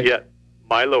 Right. Yet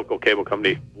my local cable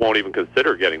company won't even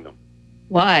consider getting them.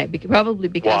 Why? Probably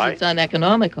because it's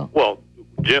uneconomical. Well,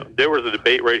 Jim, there was a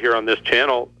debate right here on this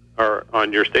channel or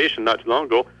on your station not too long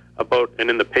ago about, and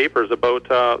in the papers about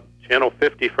Channel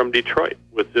 50 from Detroit.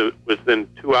 Within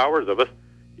 2 hours of us.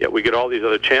 Yet we get all these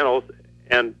other channels,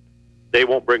 and they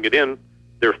won't bring it in.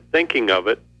 They're thinking of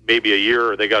it, maybe a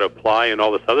year, or they got to apply and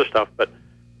all this other stuff, but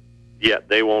yet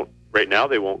they won't. Right now,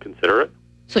 they won't consider it.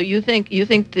 So you think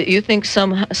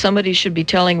somebody should be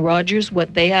telling Rogers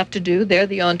what they have to do? They're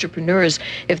the entrepreneurs.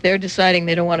 If they're deciding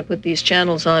they don't want to put these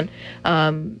channels on,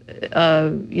 isn't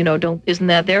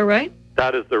that their right?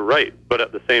 That is their right. But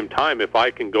at the same time, if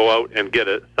I can go out and get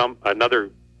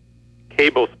another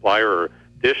cable supplier or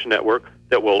dish network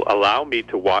that will allow me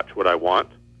to watch what I want,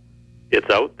 it's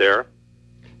out there.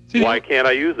 Why can't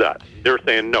I use that? They're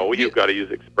saying, no, you've got to use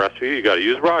ExpressView, you've got to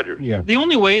use Rogers. Yeah. The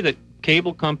only way that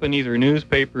cable companies or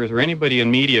newspapers or anybody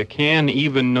in media can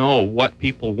even know what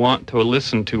people want to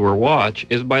listen to or watch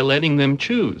is by letting them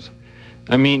choose.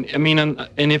 I mean,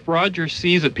 and if Rogers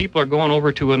sees that people are going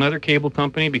over to another cable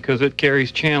company because it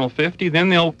carries Channel 50, then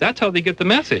that's how they get the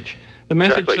message. The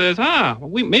message says,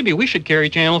 maybe we should carry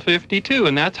Channel 50 too,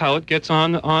 and that's how it gets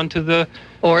onto the...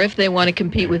 Or if they want to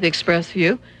compete with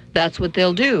ExpressView, that's what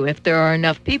they'll do if there are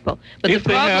enough people. But if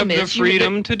the problem they have the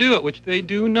freedom to do it, which they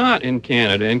do not in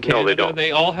Canada. In Canada, no, they don't.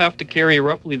 They all have to carry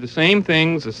roughly the same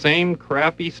things, the same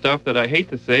crappy stuff that I hate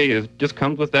to say just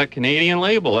comes with that Canadian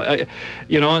label.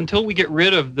 Until we get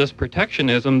rid of this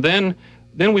protectionism, then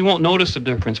we won't notice the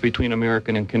difference between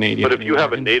American and Canadian. But if you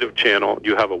have a native channel,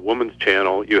 you have a woman's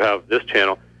channel, you have this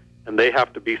channel, and they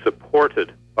have to be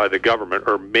supported by the government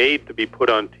or made to be put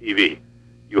on TV.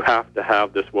 You have to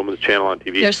have this woman's channel on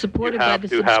TV. They're supported by the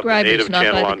subscribers,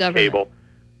 not by the government. Cable.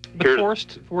 The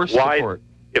forced support.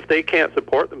 If they can't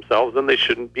support themselves, then they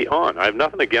shouldn't be on. I have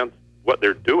nothing against what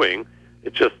they're doing.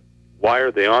 It's just, why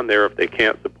are they on there if they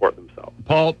can't support themselves?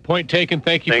 Paul, point taken.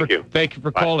 Thank you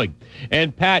for calling.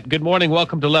 And Pat, good morning.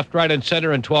 Welcome to Left, Right, and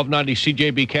Center on 1290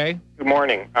 CJBK. Good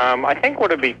morning. I think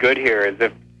what would be good here is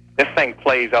if this thing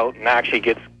plays out and actually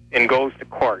goes to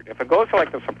court. If it goes to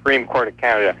like the Supreme Court of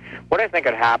Canada, what I think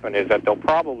would happen is that they'll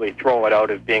probably throw it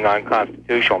out as being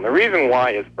unconstitutional. And the reason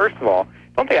why is, first of all,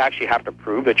 don't they actually have to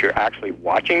prove that you're actually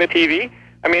watching the TV?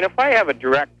 I mean, if I have a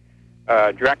direct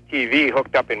TV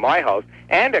hooked up in my house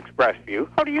and ExpressView,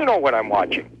 how do you know what I'm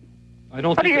watching?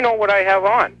 How do you know what I have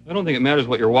on? I don't think it matters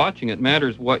what you're watching. It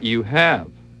matters what you have.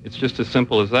 It's just as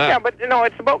simple as that. Yeah, but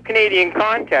it's about Canadian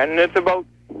content, and it's about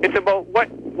what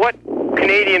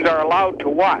Canadians are allowed to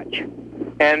watch.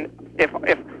 And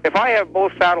if I have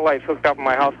both satellites hooked up in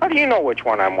my house, how do you know which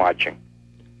one I'm watching?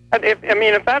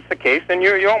 If that's the case, then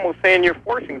you're almost saying you're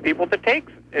forcing people to take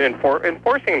and forcing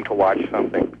them to watch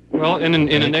something. Well, in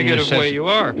a negative way, you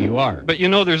are. You are. But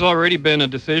there's already been a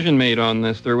decision made on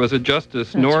this. There was a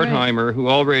Justice Nordheimer who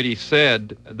already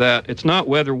said that it's not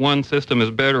whether one system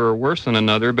is better or worse than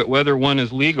another, but whether one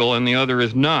is legal and the other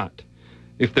is not.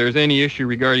 If there's any issue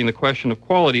regarding the question of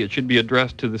quality, it should be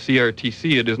addressed to the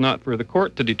CRTC. It is not for the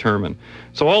court to determine.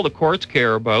 So all the courts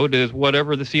care about is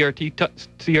whatever the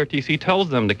CRTC tells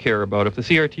them to care about. If the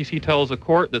CRTC tells a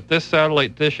court that this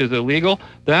satellite dish is illegal,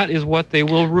 that is what they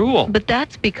will rule. But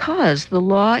that's because the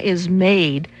law is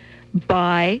made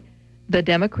by the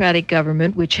Democratic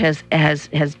government, which has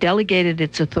delegated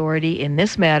its authority in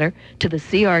this matter to the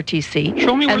CRTC.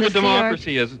 Show me where the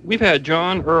democracy is. We've had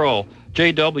John, Earl,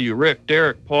 J.W., Rick,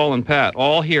 Derek, Paul, and Pat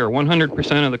all here.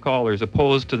 100% of the callers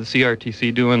opposed to the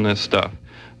CRTC doing this stuff.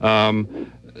 The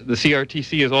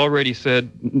CRTC has already said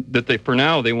that for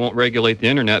now they won't regulate the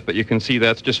internet, but you can see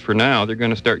that's just for now. They're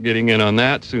going to start getting in on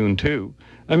that soon too.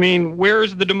 I mean,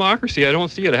 where's the democracy? I don't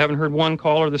see it. I haven't heard one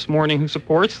caller this morning who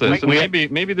supports this. And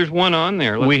maybe there's one on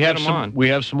there. Let's get them on. We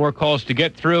have some more calls to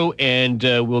get through, and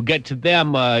we'll get to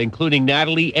them, including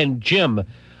Natalie and Jim,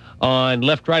 on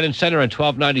Left, Right, and Center on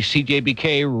 1290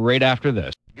 CJBK right after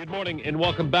this. Good morning, and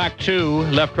welcome back to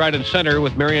Left, Right, and Center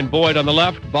with Marion Boyd on the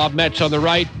left, Bob Metz on the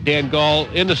right, Dan Gall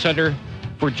in the center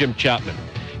for Jim Chapman.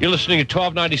 You're listening to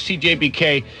 1290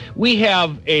 CJBK. We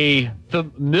have a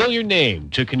familiar name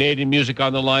to Canadian music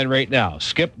on the line right now,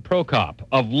 Skip Prokop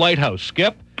of Lighthouse.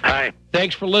 Skip. Hi.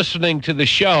 Thanks for listening to the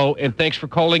show, and thanks for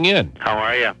calling in. How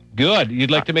are you? Good. You'd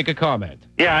like to make a comment?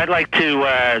 Yeah, I'd like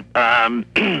to,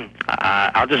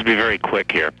 I'll just be very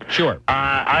quick here. Sure.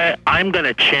 I'm going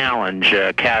to challenge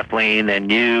Kathleen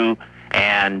and you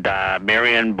and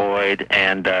Marion Boyd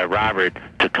and Robert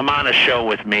to come on a show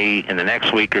with me in the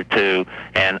next week or two,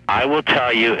 and I will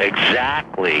tell you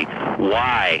exactly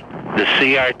why the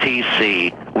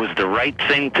CRTC was the right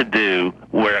thing to do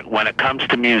when it comes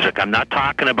to music. I'm not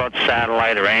talking about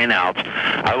satellite or anything else.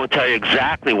 I will tell you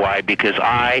exactly why, because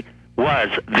I was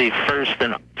the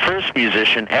first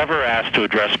musician ever asked to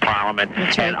address Parliament,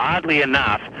 and oddly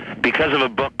enough, because of a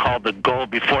book called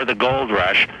Before the Gold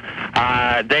Rush,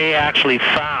 they actually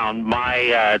found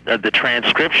my the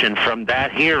transcription from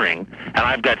that hearing, and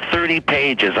I've got 30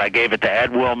 pages. I gave it to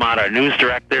Ed Wilmot, our news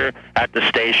director at the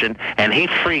station, and he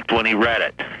freaked when he read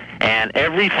it. And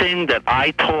everything that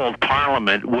I told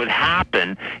Parliament would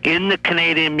happen in the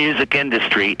Canadian music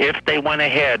industry if they went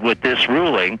ahead with this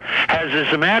ruling has,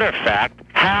 as a matter of fact,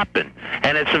 happened.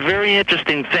 And it's a very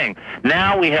interesting thing.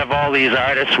 Now we have all these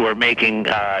artists who are making,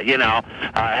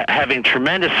 having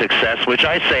tremendous success, which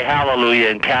I say hallelujah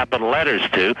in capital letters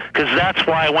to, because that's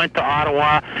why I went to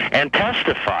Ottawa and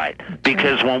testified.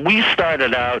 Because when we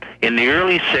started out in the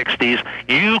early 60s,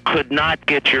 you could not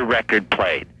get your record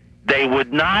played. They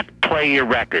would not play your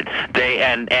record.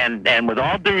 And with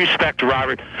all due respect to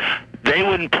Robert, they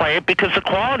wouldn't play it because the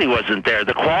quality wasn't there.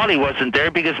 The quality wasn't there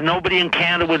because nobody in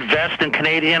Canada would invest in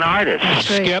Canadian artists.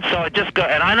 Skip. So it just go,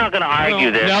 and I'm not going to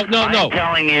argue this. No. I'm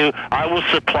telling you, I will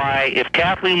supply, if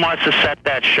Kathleen wants to set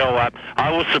that show up,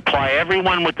 I will supply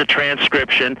everyone with the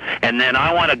transcription, and then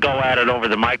I want to go at it over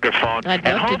the microphone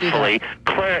and hopefully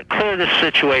clear this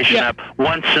situation up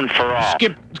once and for all.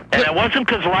 Skip. And it wasn't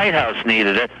because Lighthouse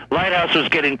needed it. Lighthouse was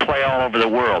getting play all over the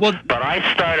world. But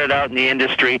I started out in the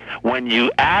industry when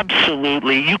you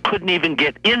you couldn't even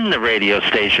get in the radio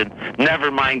station, never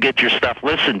mind get your stuff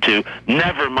listened to,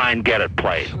 never mind get it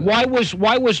played. Why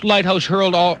was Lighthouse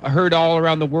heard all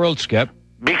around the world, Skip?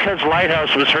 Because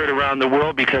Lighthouse was heard around the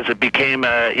world because it became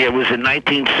it was in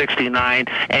 1969,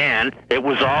 and it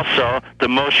was also the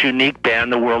most unique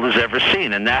band the world has ever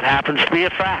seen, and that happens to be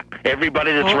a fact.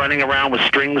 Everybody that's running around with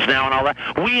strings now and all that,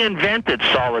 we invented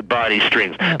solid body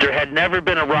strings. There had never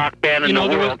been a rock band in the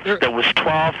world that was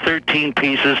 12, 13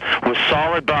 pieces with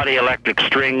solid body electric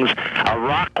strings, a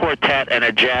rock quartet and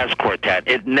a jazz quartet.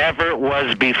 It never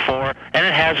was before, and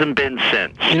it hasn't been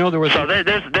since. There was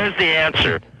there's the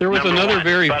answer. There was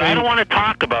another But I don't want to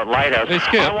talk about Lighthouse. Hey,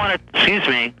 Skip. I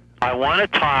want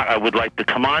to talk. I would like to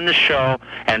come on the show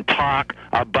and talk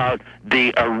about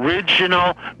the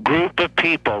original group of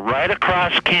people right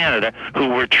across Canada who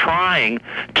were trying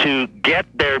to get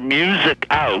their music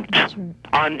out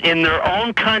in their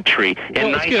own country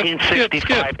in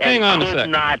 1965 and could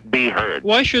not be heard.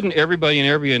 Why shouldn't everybody in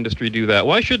every industry do that?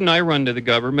 Why shouldn't I run to the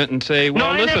government and say,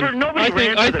 well, listen, nobody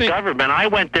ran to the government. I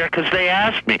went there because they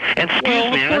asked me. And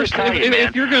excuse me, I'm going to tell you, man,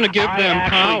 if you're going to give them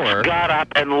power, I got up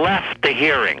and left the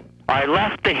hearing. I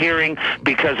left the hearing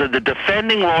because of the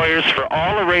defending lawyers for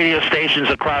all the radio stations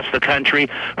across the country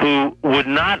who would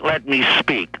not let me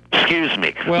speak. Excuse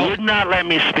me. Would not let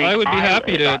me speak. I would be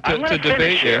happy to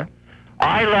debate here.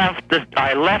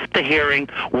 I left the hearing,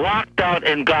 walked out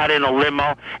and got in a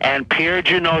limo, and Pierre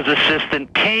Junot's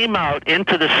assistant came out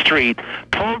into the street,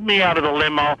 pulled me out of the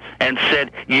limo, and said,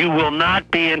 "You will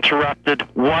not be interrupted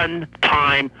one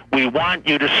time. We want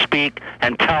you to speak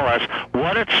and tell us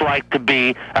what it's like to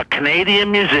be a Canadian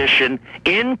musician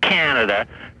in Canada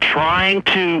trying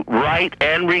to write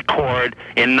and record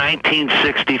in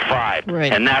 1965.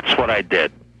 Right. And that's what I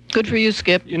did. Good for you,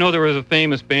 Skip. There was a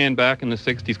famous band back in the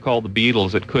 60s called the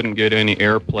Beatles that couldn't get any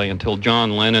airplay until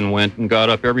John Lennon went and got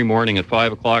up every morning at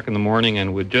 5 o'clock in the morning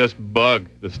and would just bug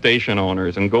the station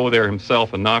owners and go there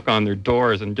himself and knock on their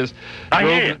doors and just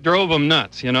drove them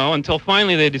nuts, until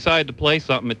finally they decided to play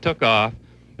something. It took off,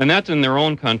 and that's in their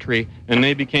own country, and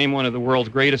they became one of the world's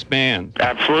greatest bands.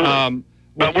 Absolutely.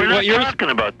 But we're not talking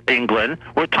about England.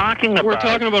 We're talking about... We're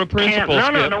talking about a principle, No,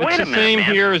 Skip. wait a minute, It's the same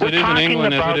here as it is in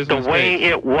England as it is in the States. We're talking about the way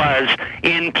it was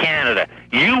in Canada.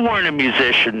 You weren't a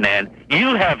musician then.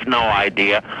 You have no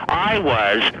idea. I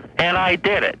was, and I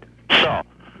did it. So, I'm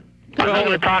not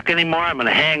going to talk anymore. I'm going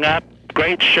to hang up.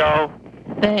 Great show.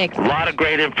 Thanks. A lot of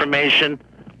great information.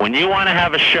 When you want to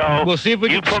have a show, we'll see if we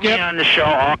you can put me on the show,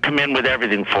 I'll come in with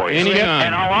everything for you. Anytime.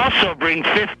 And I'll also bring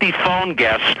 50 phone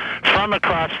guests from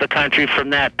across the country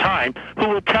from that time who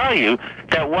will tell you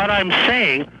that what I'm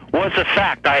saying was a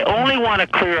fact. I only want to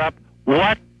clear up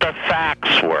what the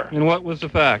facts were. And what was the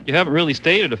fact? You haven't really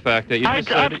stated a fact that you just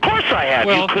said... Of course I have.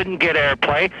 Well, you couldn't get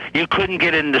airplay. You couldn't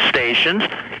get into stations.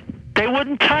 They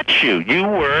wouldn't touch you. You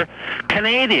were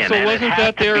Canadian, so and wasn't it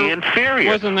had that their, to be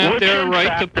inferior. Wasn't that their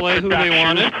right to play who they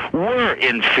wanted? Were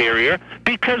inferior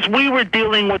because we were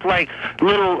dealing with like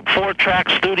little 4-track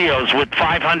studios with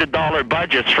 $500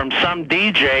 budgets from some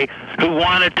DJ who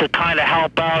wanted to kind of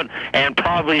help out and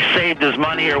probably saved his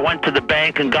money or went to the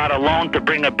bank and got a loan to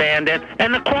bring a band in,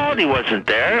 and the quality wasn't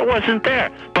there. It wasn't there,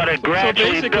 but it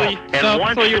gradually built. And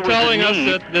once so you're there was telling a us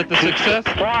need that the success... to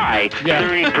supply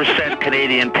 30%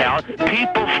 Canadian talent,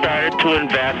 people started to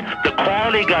invest. The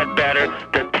quality got better.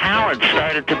 The talent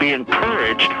started to be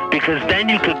encouraged because then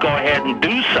you could go ahead and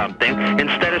do something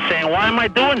instead of saying, why am I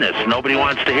doing this? Nobody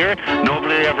wants to hear it.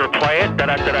 Nobody ever play it.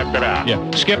 Da-da-da-da-da-da.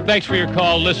 Yeah. Skip, thanks for your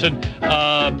call. Listen,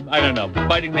 I don't know,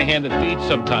 biting the hand that feeds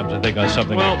sometimes, I think, on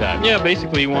something like that. Yeah,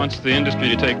 basically he wants the industry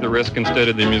to take the risk instead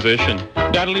of the musician.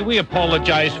 Natalie, we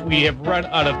apologize. We have run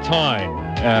out of time.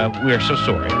 We are so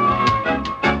sorry.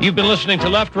 You've been listening to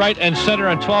Left, Right, and Center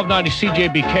on 1290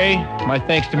 CJBK. My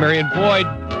thanks to Marion Boyd.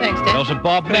 Thanks, Dan. And also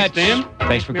Bob Metz. Dan.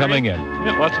 Thanks for coming in.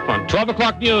 Yeah, lots of fun. 12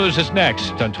 o'clock news is next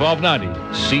on 1290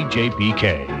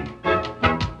 CJBK.